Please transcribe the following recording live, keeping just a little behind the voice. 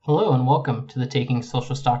Hello and welcome to the Taking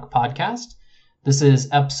Social Stock podcast. This is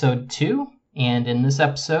episode 2, and in this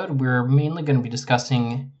episode, we're mainly going to be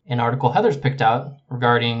discussing an article Heather's picked out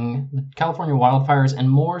regarding the California wildfires and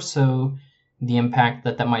more so the impact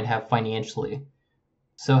that might have financially.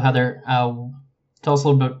 So Heather, tell us a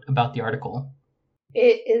little bit about the article.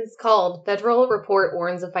 It is called Federal Report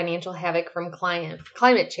Warns of Financial Havoc from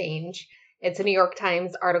Climate Change. It's a New York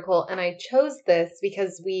Times article, and I chose this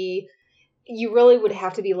because you really would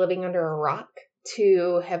have to be living under a rock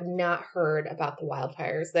to have not heard about the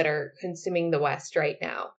wildfires that are consuming the West right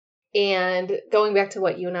now. And going back to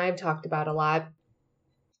what you and I have talked about a lot,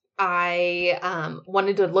 I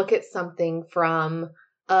wanted to look at something from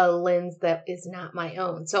a lens that is not my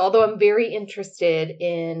own. So although I'm very interested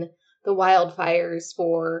in the wildfires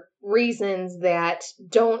for reasons that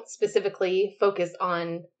don't specifically focus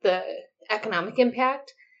on the economic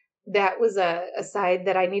impact, that was a side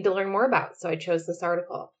that I need to learn more about. So I chose this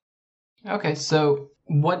article. Okay, so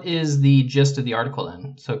what is the gist of the article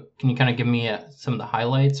then? So can you kind of give me some of the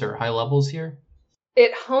highlights or high levels here?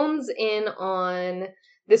 It hones in on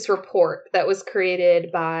this report that was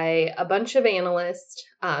created by a bunch of analysts,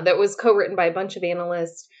 that was co-written by a bunch of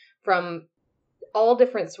analysts from all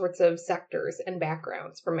different sorts of sectors and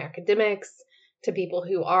backgrounds, from academics to people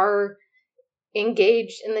who are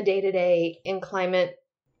engaged in the day-to-day in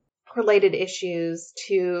climate-related issues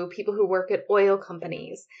to people who work at oil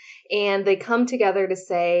companies. And they come together to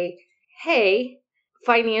say, hey,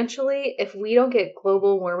 financially, if we don't get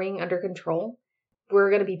global warming under control, we're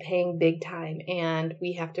going to be paying big time, and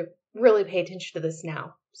we have to really pay attention to this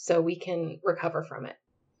now so we can recover from it.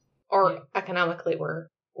 Or economically, we're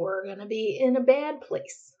going to be in a bad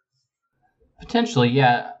place. Potentially,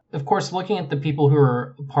 yeah. Of course, looking at the people who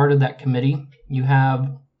are part of that committee, you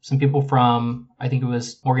have some people from, I think it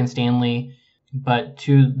was Morgan Stanley, but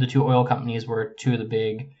the two oil companies were two of the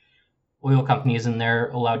big oil companies, and they're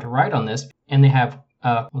allowed to write on this. And they have,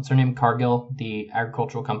 what's their name? Cargill, the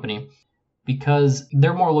agricultural company, because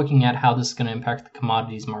they're more looking at how this is going to impact the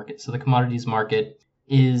commodities market. So the commodities market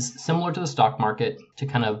is similar to the stock market, to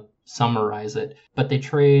kind of summarize it, but they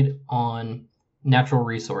trade on natural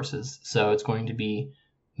resources. So it's going to be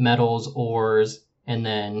metals, ores, and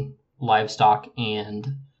then livestock and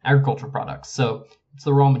agricultural products. So it's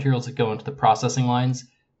the raw materials that go into the processing lines,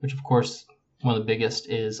 which of course, one of the biggest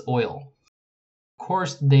is oil. Of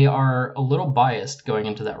course, they are a little biased going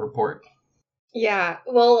into that report. Yeah,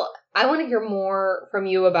 well, I want to hear more from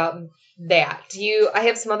you about that. I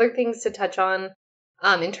have some other things to touch on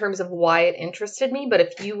in terms of why it interested me, but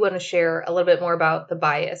if you want to share a little bit more about the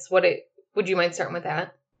bias, would you mind starting with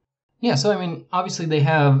that? Yeah, so I mean, obviously they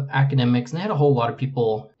have academics, and they had a whole lot of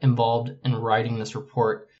people involved in writing this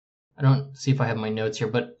report. I don't see if I have my notes here,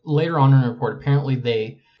 but later on in the report, apparently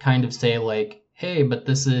they kind of say like, hey, but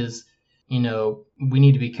this is, we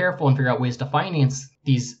need to be careful and figure out ways to finance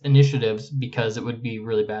these initiatives because it would be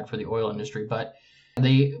really bad for the oil industry. But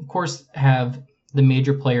they, of course, have the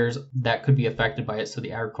major players that could be affected by it, so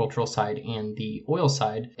the agricultural side and the oil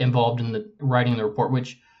side, involved in the writing the report,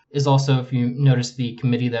 which is also, if you notice, the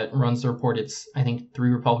committee that runs the report, it's, I think, 3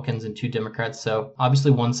 Republicans and 2 Democrats. So obviously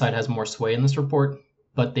one side has more sway in this report,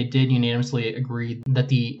 but they did unanimously agree that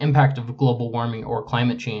the impact of global warming or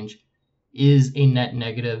climate change is a net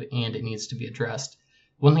negative and it needs to be addressed.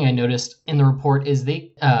 One thing I noticed in the report is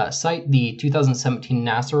they cite the 2017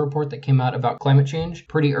 NASA report that came out about climate change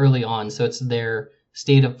pretty early on. So it's their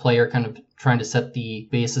state of play, or kind of trying to set the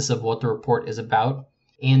basis of what the report is about.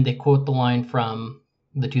 And they quote the line from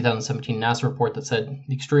the 2017 NASA report that said,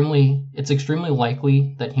 it's extremely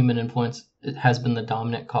likely that human influence has been the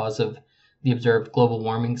dominant cause of the observed global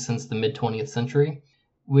warming since the mid-20th century,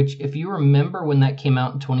 which, if you remember when that came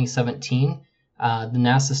out in 2017, the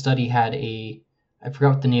NASA study had I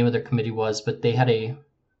forgot what the name of their committee was, but they had a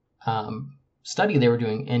study they were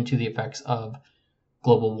doing into the effects of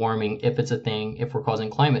global warming, if it's a thing, if we're causing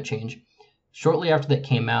climate change. Shortly after that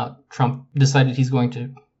came out, Trump decided he's going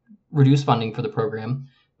to reduce funding for the program,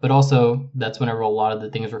 but also that's whenever a lot of the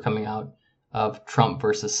things were coming out of Trump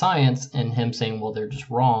versus science and him saying, well, they're just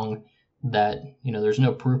wrong, that, there's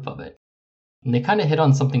no proof of it. And they kind of hit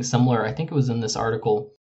on something similar. I think it was in this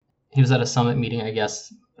article. He was at a summit meeting, I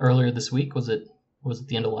guess, earlier this week. Was it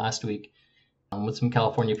the end of last week, with some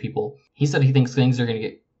California people. He said he thinks things are going to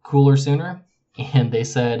get cooler sooner. And they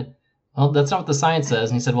said, well, that's not what the science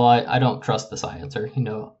says. And he said, well, I don't trust the science, or,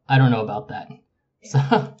 I don't know about that.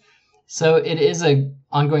 So it is a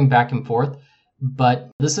ongoing back and forth,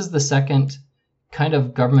 but this is the second kind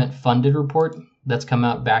of government-funded report that's come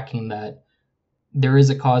out backing that there is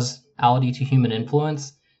a causality to human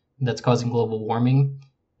influence that's causing global warming.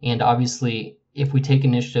 And obviously, if we take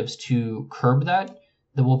initiatives to curb that,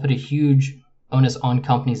 then we'll put a huge onus on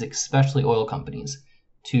companies, especially oil companies,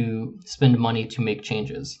 to spend money to make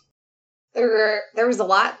changes. There was a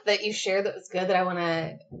lot that you shared that was good that I want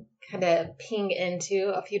to kind of ping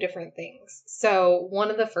into a few different things. So one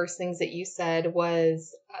of the first things that you said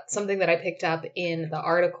was something that I picked up in the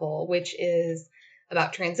article, which is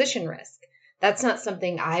about transition risk. That's not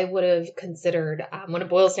something I would have considered. When it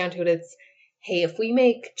boils down to it, it's, hey, if we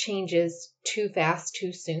make changes too fast,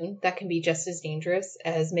 too soon, that can be just as dangerous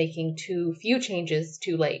as making too few changes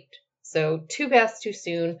too late. So too fast, too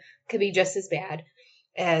soon could be just as bad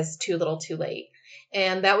as too little, too late.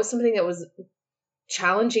 And that was something that was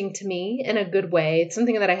challenging to me in a good way. It's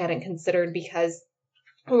something that I hadn't considered because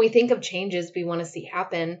when we think of changes we want to see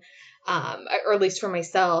happen, or at least for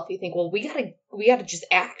myself, you think, well, we gotta just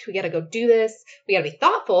act. We gotta go do this. We gotta be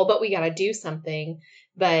thoughtful, but we gotta do something.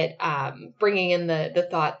 But bringing in the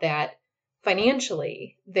thought that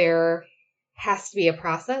financially there has to be a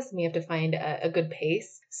process and we have to find a good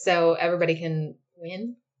pace so everybody can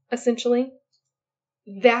win, essentially.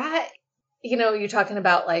 That, you're talking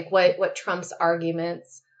about like what Trump's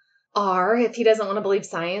arguments are if he doesn't want to believe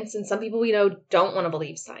science, and some people we know don't want to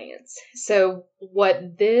believe science. So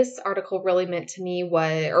what this article really meant to me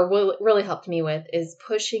was, or really helped me with, is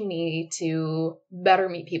pushing me to better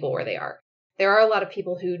meet people where they are. There are a lot of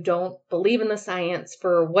people who don't believe in the science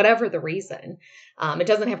for whatever the reason. It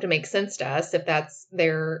doesn't have to make sense to us. If that's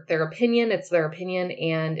their opinion, it's their opinion.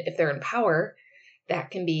 And if they're in power, that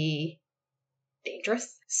can be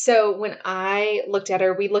dangerous. So when I looked at it,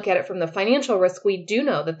 or we look at it from the financial risk, we do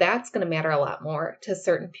know that that's going to matter a lot more to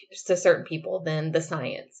certain people than the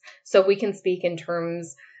science. So we can speak in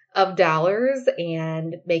terms of dollars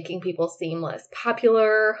and making people seem less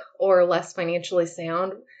popular or less financially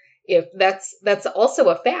sound. If that's also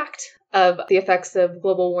a fact of the effects of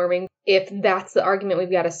global warming. If that's the argument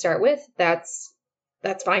we've got to start with, that's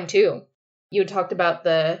fine too. You talked about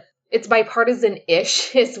it's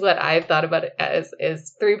bipartisan-ish is what I've thought about it as,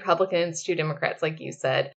 is 3 Republicans, 2 Democrats, like you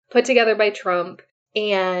said, put together by Trump.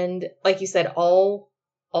 And like you said, all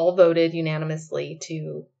voted unanimously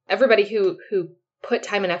to everybody who put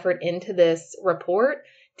time and effort into this report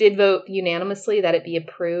did vote unanimously that it be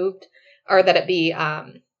approved, or that it be,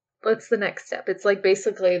 what's the next step? It's like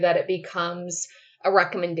basically that it becomes a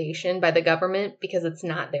recommendation by the government because it's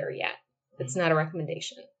not there yet. It's not a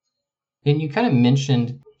recommendation. And you kind of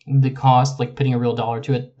mentioned the cost, like putting a real dollar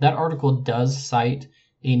to it. That article does cite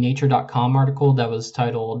a Nature.com article that was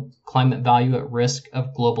titled Climate Value at Risk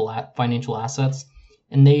of Global Financial Assets.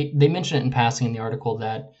 And they mention it in passing in the article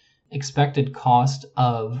that expected cost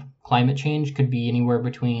of climate change could be anywhere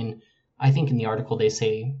between, I think in the article they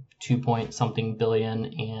say 2-point-something billion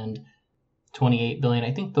and 28 billion.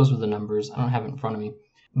 I think those were the numbers. I don't have it in front of me.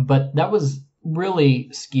 But that was really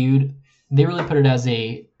skewed. They really put it as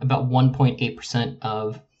about 1.8%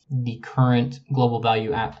 of the current global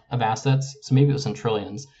value of assets, so maybe it was in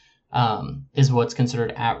trillions, is what's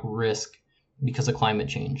considered at risk because of climate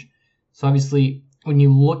change. So obviously, when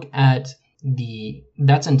you look at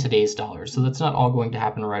that's in today's dollars, so that's not all going to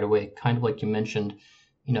happen right away. Kind of like you mentioned,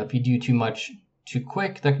 if you do too much too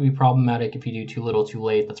quick, that could be problematic. If you do too little too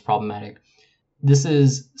late, that's problematic. This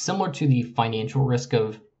is similar to the financial risk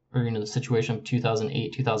the situation of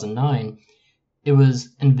 2008, 2009. It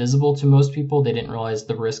was invisible to most people. They didn't realize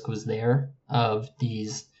the risk was there of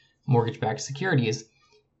these mortgage-backed securities.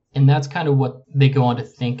 And that's kind of what they go on to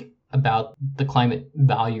think about the climate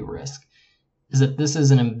value risk, is that this is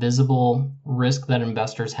an invisible risk that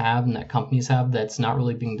investors have and that companies have that's not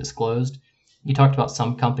really being disclosed. You talked about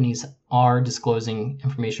some companies are disclosing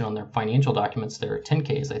information on their financial documents, their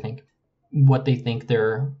 10Ks, I think, what they think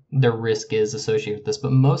their risk is associated with this,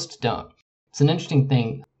 but most don't. It's an interesting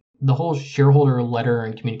thing. The whole shareholder letter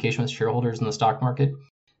and communication with shareholders in the stock market,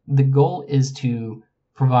 the goal is to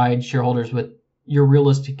provide shareholders with your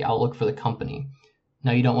realistic outlook for the company.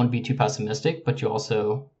 Now, you don't want to be too pessimistic, but you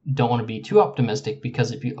also don't want to be too optimistic,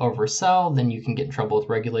 because if you oversell, then you can get in trouble with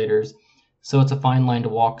regulators. So it's a fine line to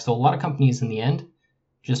walk. So a lot of companies in the end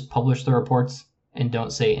just publish their reports and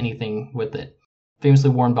don't say anything with it.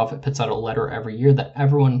 Famously, Warren Buffett puts out a letter every year that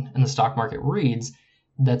everyone in the stock market reads.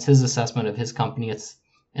 That's his assessment of his company.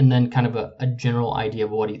 And then kind of a general idea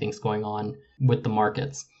of what he thinks going on with the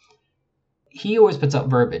markets. He always puts out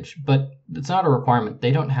verbiage, but it's not a requirement.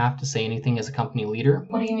 They don't have to say anything as a company leader.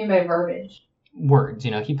 What do you mean by verbiage? Words.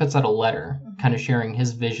 He puts out a letter kind of sharing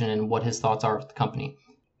his vision and what his thoughts are of the company.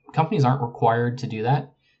 Companies aren't required to do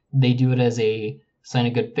that. They do it as a sign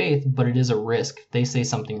of good faith, but it is a risk. If they say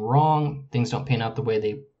something wrong, things don't pan out the way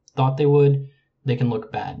they thought they would, they can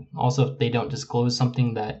look bad. Also, if they don't disclose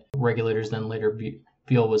something that regulators then later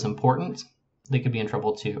feel was important, they could be in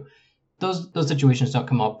trouble too. Those situations don't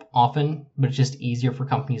come up often, but it's just easier for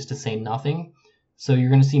companies to say nothing. So you're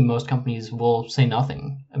going to see most companies will say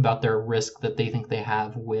nothing about their risk that they think they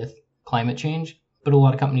have with climate change, but a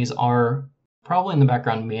lot of companies are probably in the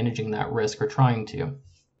background managing that risk or trying to.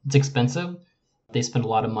 It's expensive. They spend a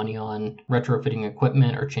lot of money on retrofitting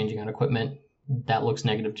equipment or changing out equipment. That looks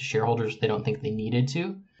negative to shareholders. They don't think they needed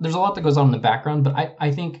to. There's a lot that goes on in the background, but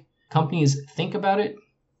I think companies think about it,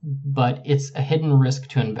 but it's a hidden risk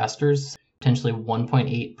to investors. Potentially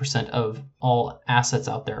 1.8% of all assets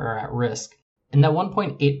out there are at risk. And that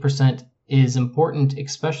 1.8% is important,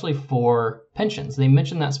 especially for pensions. They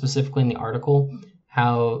mentioned that specifically in the article,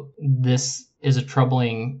 how this is a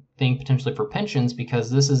troubling thing potentially for pensions because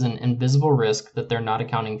this is an invisible risk that they're not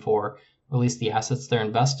accounting for, or at least the assets they're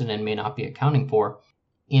invested in may not be accounting for.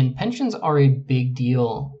 And pensions are a big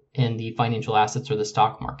deal in the financial assets or the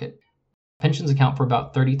stock market. Pensions account for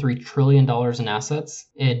about $33 trillion in assets.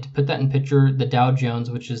 And to put that in picture, the Dow Jones,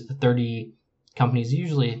 which is the 30 companies,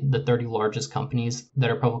 usually the 30 largest companies that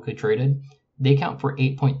are publicly traded, they account for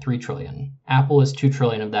 8.3 trillion. Apple is 2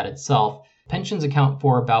 trillion of that itself. Pensions account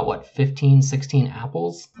for about, 15, 16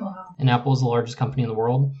 Apples? Wow. And Apple is the largest company in the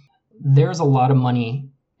world. There's a lot of money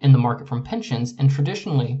in the market from pensions, and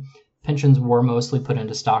traditionally, pensions were mostly put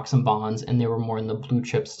into stocks and bonds, and they were more in the blue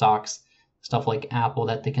chip stocks, stuff like Apple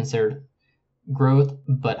that they considered growth,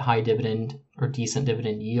 but high dividend or decent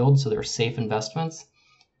dividend yield, so they're safe investments.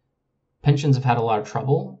 Pensions have had a lot of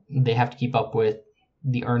trouble. They have to keep up with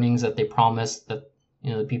the earnings that they promised that,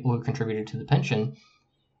 the people who contributed to the pension,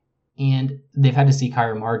 and they've had to seek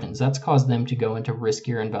higher margins. That's caused them to go into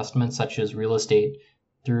riskier investments such as real estate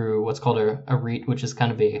through what's called a REIT, which is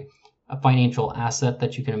kind of a financial asset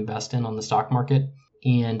that you can invest in on the stock market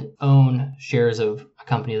and own shares of a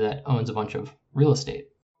company that owns a bunch of real estate.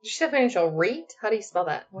 Did you say financial REIT? How do you spell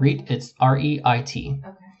that? REIT, it's REIT. Okay.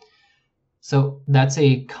 So that's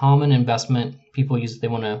a common investment people use if they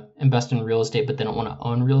want to invest in real estate, but they don't want to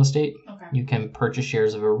own real estate. Okay. You can purchase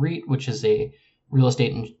shares of a REIT, which is a real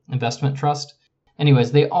estate investment trust.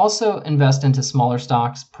 Anyways, they also invest into smaller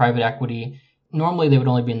stocks, private equity. Normally, they would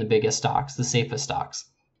only be in the biggest stocks, the safest stocks.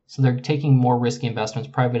 So they're taking more risky investments.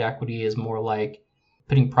 Private equity is more like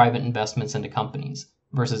putting private investments into companies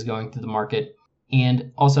versus going through the market,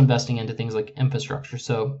 and also investing into things like infrastructure.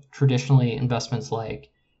 So traditionally, investments like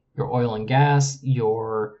your oil and gas,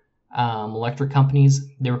 your electric companies,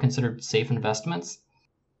 they were considered safe investments.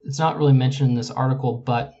 It's not really mentioned in this article,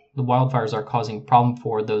 but the wildfires are causing a problem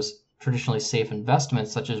for those traditionally safe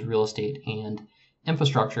investments such as real estate and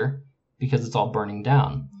infrastructure because it's all burning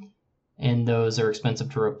down. And those are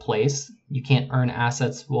expensive to replace. You can't earn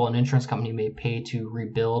assets. Well, an insurance company may pay to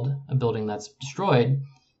rebuild a building that's destroyed.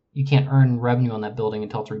 You can't earn revenue on that building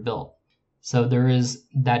until it's rebuilt. So there is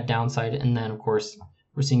that downside. And then, of course,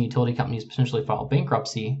 we're seeing utility companies potentially file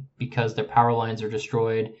bankruptcy because their power lines are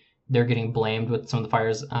destroyed. They're getting blamed with some of the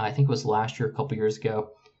fires. I think it was last year, a couple years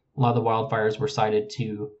ago. A lot of the wildfires were cited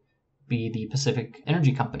to be the Pacific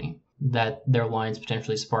Energy Company, that their lines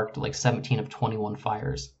potentially sparked like 17 of 21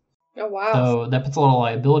 fires. Oh, wow. So that puts a lot of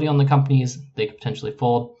liability on the companies. They could potentially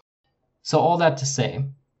fold. So all that to say,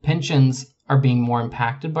 pensions are being more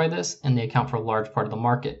impacted by this, and they account for a large part of the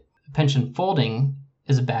market. Pension folding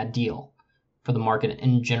is a bad deal for the market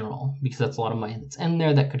in general because that's a lot of money that's in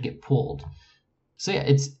there that could get pulled. So yeah,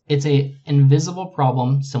 it's a invisible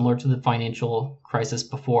problem similar to the financial crisis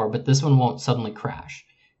before, but this one won't suddenly crash.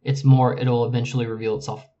 It's more, it'll eventually reveal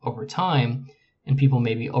itself over time, and people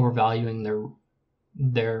may be overvaluing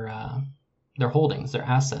their holdings, their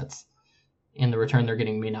assets, and the return they're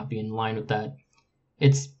getting may not be in line with that.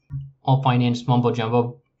 It's all finance mumbo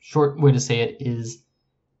jumbo. Short way to say it is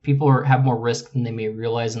people have more risk than they may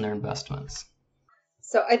realize in their investments.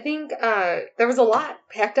 So I think there was a lot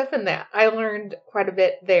packed up in that. I learned quite a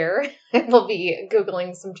bit there. We'll be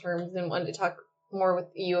Googling some terms and wanted to talk more with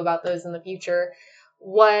you about those in the future.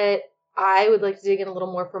 What I would like to dig in a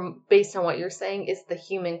little more from, based on what you're saying, is the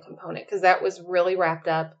human component, because that was really wrapped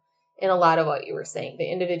up in a lot of what you were saying,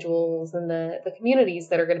 the individuals and the communities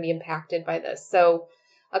that are going to be impacted by this. So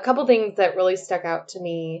a couple things that really stuck out to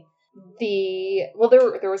me. There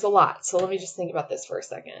was a lot. So let me just think about this for a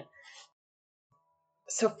second.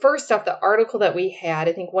 So first off, the article that we had,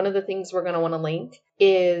 I think one of the things we're going to want to link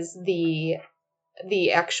is the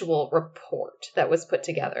actual report that was put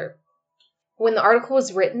together. When the article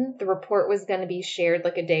was written, the report was going to be shared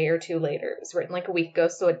like a day or two later. It was written like a week ago,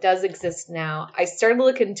 so it does exist now. I started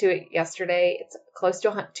looking into it yesterday. It's close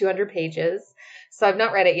to 200 pages, so I've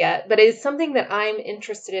not read it yet. But it is something that I'm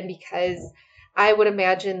interested in because I would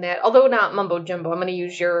imagine that, although not mumbo jumbo, I'm going to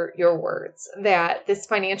use your words, that this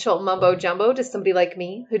financial mumbo jumbo to somebody like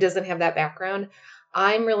me who doesn't have that background,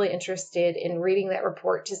 I'm really interested in reading that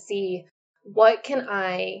report to see what can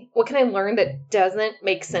I learn that doesn't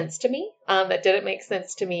make sense to me, that didn't make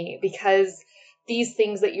sense to me, because these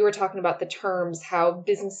things that you were talking about, the terms, how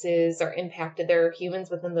businesses are impacted, there are humans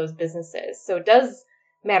within those businesses. So it does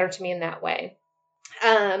matter to me in that way.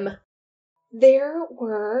 There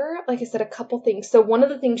were, like I said, a couple things. So one of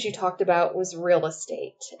the things you talked about was real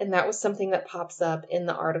estate, and that was something that pops up in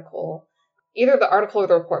the article, either the article or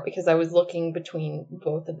the report, because I was looking between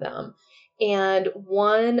both of them. And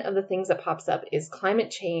one of the things that pops up is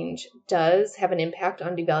climate change does have an impact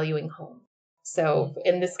on devaluing homes. So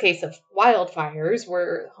in this case of wildfires,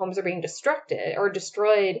 where homes are being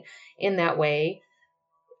destroyed in that way,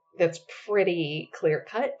 that's pretty clear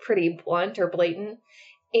cut, pretty blunt or blatant.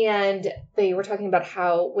 And they were talking about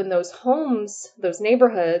how when those homes, those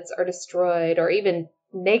neighborhoods are destroyed or even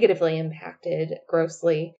negatively impacted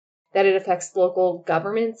grossly, that it affects local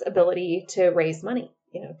government's ability to raise money.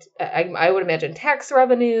 I would imagine tax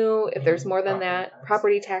revenue, if there's more than that,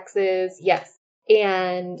 property taxes, yes.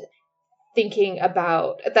 And thinking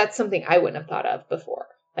about, that's something I wouldn't have thought of before.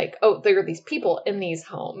 Like, oh, there are these people in these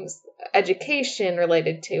homes, education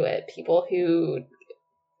related to it, people who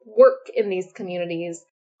work in these communities.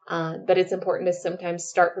 But it's important to sometimes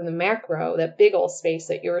start from the macro, that big old space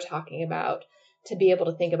that you were talking about, to be able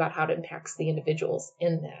to think about how it impacts the individuals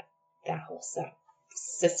in that whole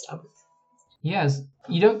system. Yes,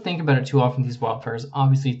 you don't think about it too often, these wildfires.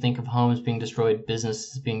 Obviously, think of homes being destroyed,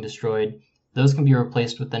 businesses being destroyed. Those can be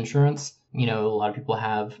replaced with insurance. A lot of people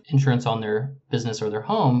have insurance on their business or their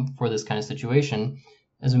home for this kind of situation.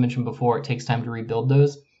 As we mentioned before, it takes time to rebuild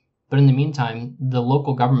those. But in the meantime, the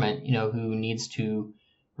local government, who needs to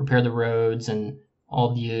repair the roads and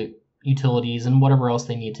all the utilities and whatever else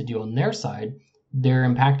they need to do on their side, they're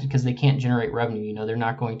impacted because they can't generate revenue. They're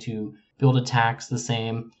not going to be able to tax the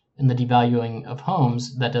same in the devaluing of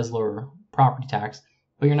homes. That does lower property tax,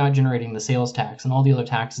 but you're not generating the sales tax and all the other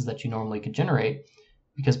taxes that you normally could generate,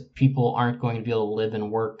 because people aren't going to be able to live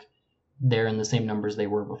and work there in the same numbers they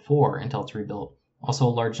were before until it's rebuilt. Also, a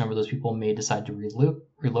large number of those people may decide to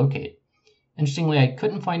relocate. Interestingly, I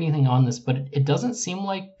couldn't find anything on this, but it doesn't seem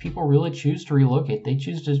like people really choose to relocate. They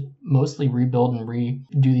choose to mostly rebuild and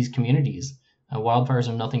redo these communities. Wildfires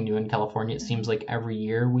are nothing new in California. It seems like every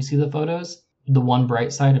year we see the photos. The one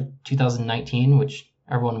bright side of 2019, which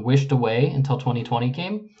everyone wished away until 2020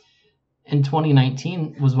 came, in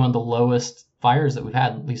 2019 was one of the lowest fires that we've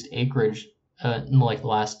had, at least acreage, in the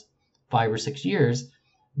last 5 or 6 years,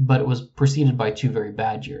 but it was preceded by 2 very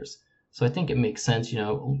bad years. So I think it makes sense.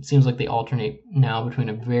 It seems like they alternate now between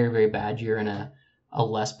a very, very bad year and a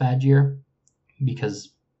less bad year,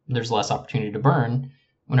 because there's less opportunity to burn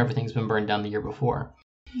when everything's been burned down the year before.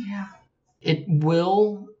 Yeah. It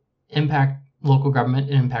will impact local government.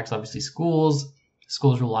 It impacts, obviously, schools.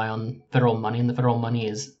 Schools rely on federal money, and the federal money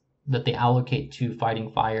is that they allocate to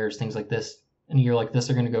fighting fires, things like this. In a year like this,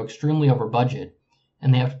 they're going to go extremely over budget,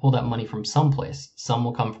 and they have to pull that money from someplace. Some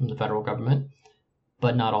will come from the federal government,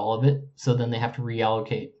 but not all of it. So then they have to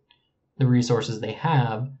reallocate the resources they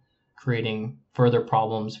have, creating further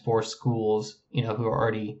problems for schools, who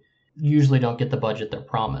already usually don't get the budget they're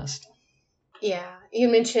promised. Yeah, you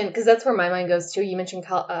mentioned, because that's where my mind goes to, you mentioned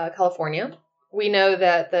California. We know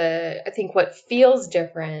that I think what feels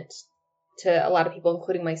different to a lot of people,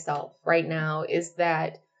 including myself right now, is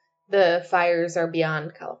that the fires are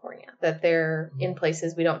beyond California, that they're in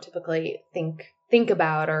places we don't typically think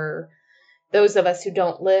about, or those of us who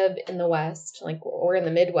don't live in the West, like we're in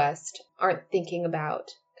the Midwest, aren't thinking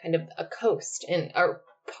about kind of a coast or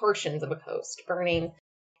portions of a coast burning.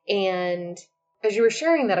 And as you were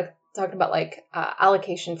sharing that, talking about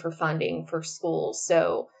allocation for funding for schools.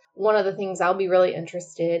 So one of the things I'll be really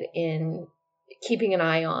interested in keeping an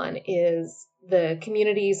eye on is the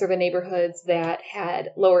communities or the neighborhoods that had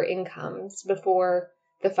lower incomes before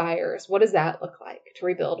the fires. What does that look like to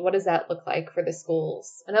rebuild? What does that look like for the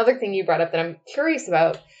schools? Another thing you brought up that I'm curious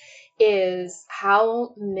about is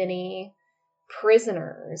how many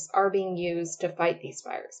prisoners are being used to fight these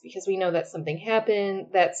fires, because we know that something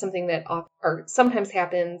that sometimes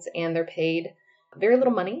happens, and they're paid very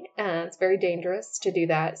little money, and it's very dangerous to do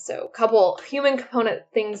that. So a couple human component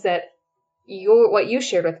things that what you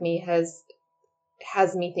shared with me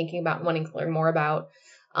has me thinking about wanting to learn more about.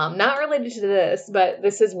 Not related to this, but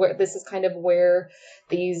this is kind of where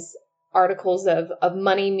these articles of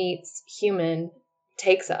money meets human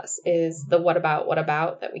takes us, is the what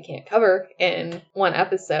about that we can't cover in one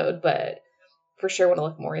episode, but for sure want to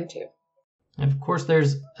look more into. And of course,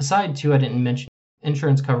 there's a side too I didn't mention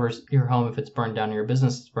insurance covers your home if it's burned down or your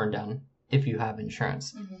business is burned down if you have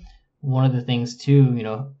insurance. Mm-hmm. One of the things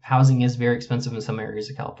too, housing is very expensive in some areas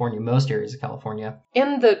of California, most areas of California.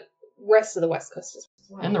 And the rest of the West Coast as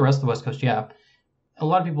well. And the rest of the West Coast, yeah. A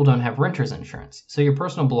lot of people don't have renter's insurance. So your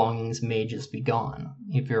personal belongings may just be gone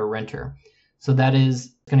if you're a renter. So that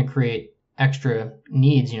is going to create extra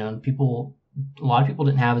needs. A lot of people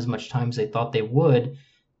didn't have as much time as they thought they would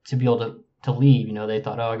to be able to leave. They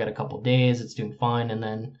thought, I got a couple of days, it's doing fine. And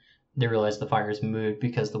then they realized the fire's moved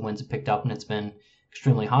because the winds have picked up and it's been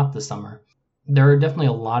extremely hot this summer. There are definitely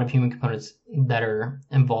a lot of human components that are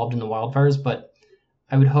involved in the wildfires, but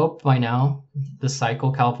I would hope by now the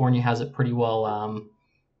cycle, California has it pretty well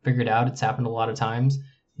figured out. It's happened a lot of times.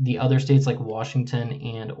 The other states like Washington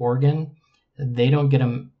and Oregon, they don't get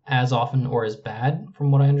them as often or as bad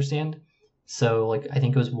from what I understand. So I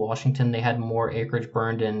think it was Washington, they had more acreage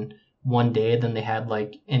burned in one day than they had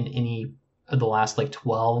in any of the last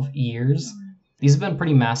 12 years. These have been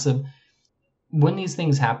pretty massive. When these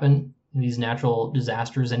things happen, these natural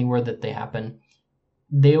disasters, anywhere that they happen,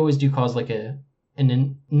 they always do cause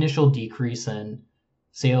an initial decrease in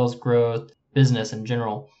sales growth, business in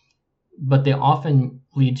general, but they often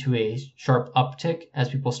lead to a sharp uptick as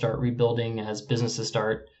people start rebuilding, as businesses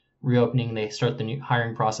start reopening, they start the new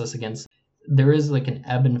hiring process again. There is an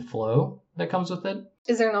ebb and flow that comes with it.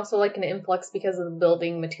 Is there also an influx because of the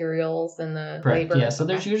building materials and the Correct, labor? yeah. So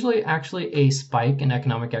there's usually actually a spike in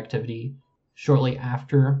economic activity shortly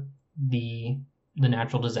after the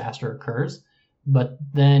natural disaster occurs. But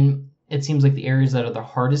then it seems like the areas that are the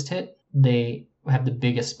hardest hit, they have the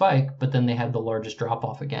biggest spike, but then they have the largest drop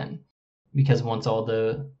off again. Because once all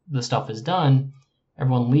the stuff is done,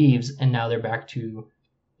 everyone leaves and now they're back to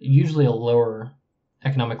usually a lower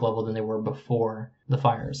economic level than they were before the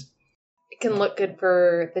fires. It can look good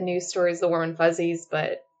for the news stories, the warm and fuzzies,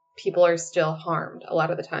 but people are still harmed a lot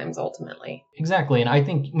of the times ultimately. Exactly. And I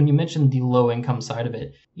think when you mentioned the low income side of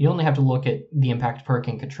it, you only have to look at the impact of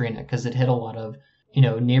Hurricane Katrina because it hit a lot of,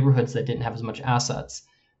 neighborhoods that didn't have as much assets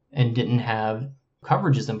and didn't have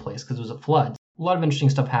coverages in place because it was a flood. A lot of interesting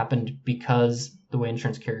stuff happened because the way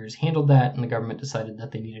insurance carriers handled that and the government decided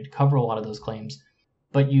that they needed to cover a lot of those claims.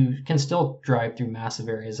 But you can still drive through massive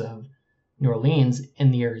areas of New Orleans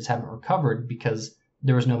and the areas haven't recovered because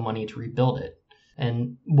there was no money to rebuild it.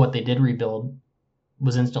 And what they did rebuild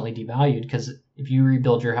was instantly devalued because if you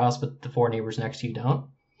rebuild your house but the four neighbors next to you don't,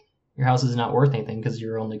 your house is not worth anything because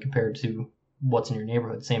you're only compared to what's in your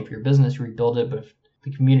neighborhood. Same for your business, you rebuild it, but if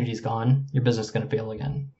the community's gone, your business is going to fail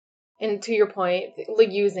again. And to your point,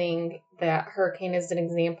 using that hurricane as an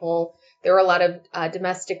example, there were a lot of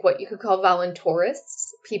domestic, what you could call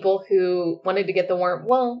voluntourists, people who wanted to get the warm.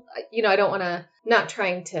 Well, I don't want to, not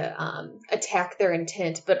trying to attack their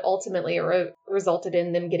intent, but ultimately it resulted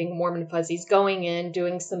in them getting warm and fuzzies, going in,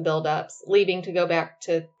 doing some buildups, leaving to go back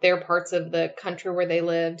to their parts of the country where they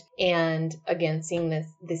lived, and again, seeing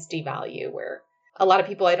this devalue where a lot of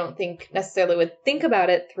people, I don't think necessarily would think about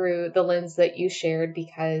it through the lens that you shared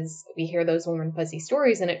because we hear those warm and fuzzy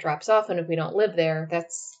stories and it drops off. And if we don't live there,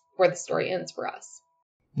 that's where the story ends for us.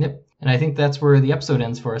 Yep. And I think that's where the episode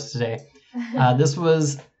ends for us today. This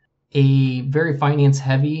was a very finance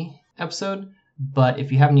heavy episode, but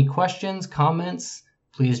if you have any questions, comments,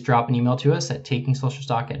 please drop an email to us at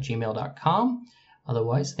takingsocialstock@gmail.com.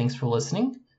 Otherwise, thanks for listening.